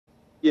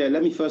Yeah,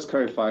 let me first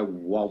clarify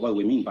what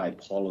we mean by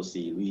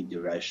policy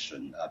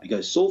redirection,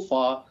 because so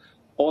far,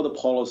 all the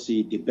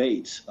policy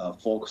debates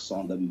focus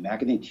on the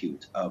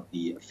magnitude of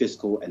the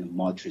fiscal and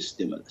monetary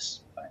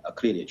stimulus. Right?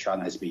 Clearly,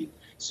 China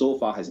so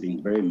far has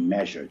been very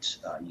measured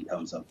in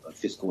terms of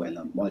fiscal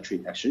and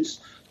monetary actions.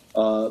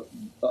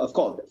 Of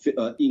course,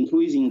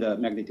 increasing the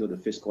magnitude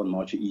of fiscal and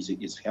monetary easing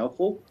is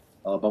helpful,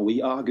 but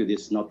we argue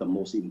this is not the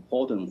most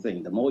important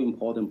thing. The more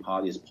important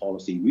part is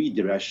policy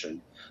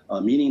redirection,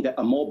 meaning that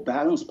a more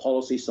balanced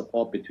policy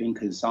support between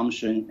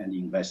consumption and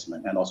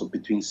investment, and also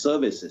between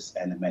services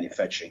and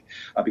manufacturing.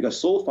 Because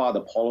so far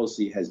the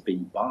policy has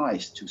been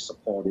biased to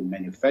support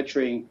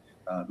manufacturing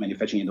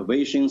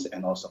innovations,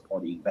 and also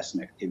supporting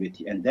investment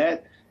activity. And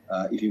that,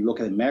 if you look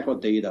at macro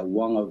data,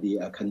 one of the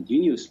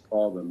continuous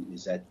problem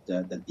is that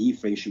the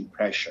deflation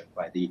pressure,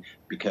 right?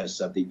 Because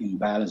of the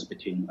imbalance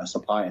between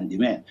supply and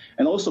demand,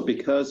 and also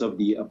because of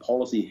the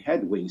policy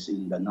headwinds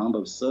in the number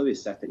of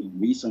service sector in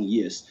recent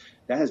years,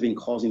 that has been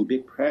causing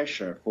big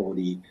pressure for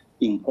the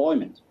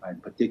employment, right?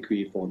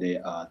 Particularly for the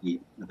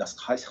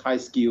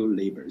high-skilled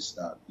laborers,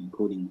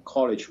 including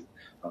college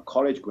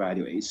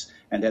graduates,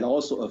 and that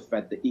also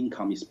affect the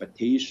income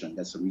expectation.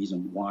 That's the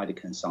reason why the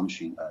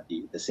consumption,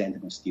 the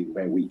sentiment is still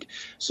very weak.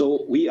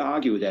 So we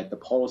argue that the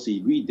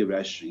policy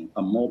redirection,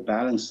 a more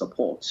balanced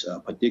support,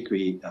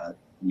 particularly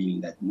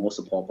meaning that more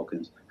support for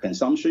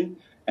consumption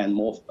and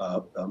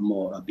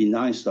more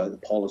benign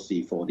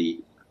policy for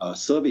the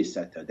service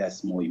sector,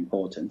 that's more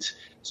important.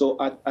 So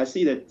I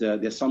see that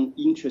there's some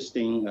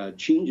interesting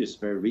changes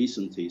very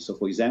recently. So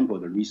for example,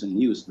 the recent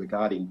news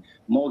regarding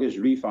mortgage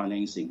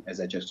refinancing, as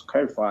I just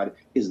clarified,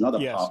 is not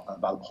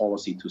about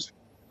policy to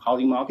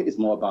housing market. It's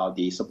more about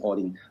the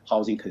supporting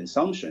housing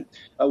consumption.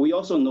 We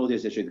also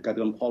noticed actually the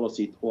government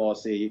policy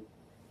towards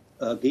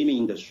gaming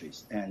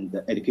industries and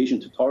the education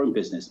tutoring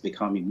business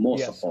becoming more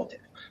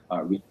supportive.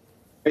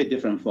 Very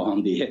different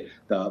from the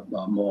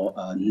more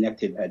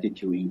negative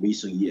attitude in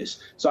recent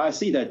years. So I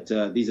see that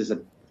this is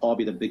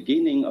probably the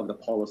beginning of the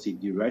policy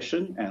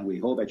direction, and we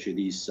hope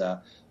actually this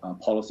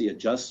policy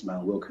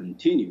adjustment will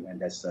continue,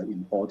 and that's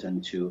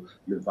important to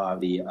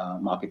revive the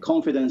market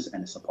confidence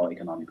and support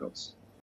economic growth.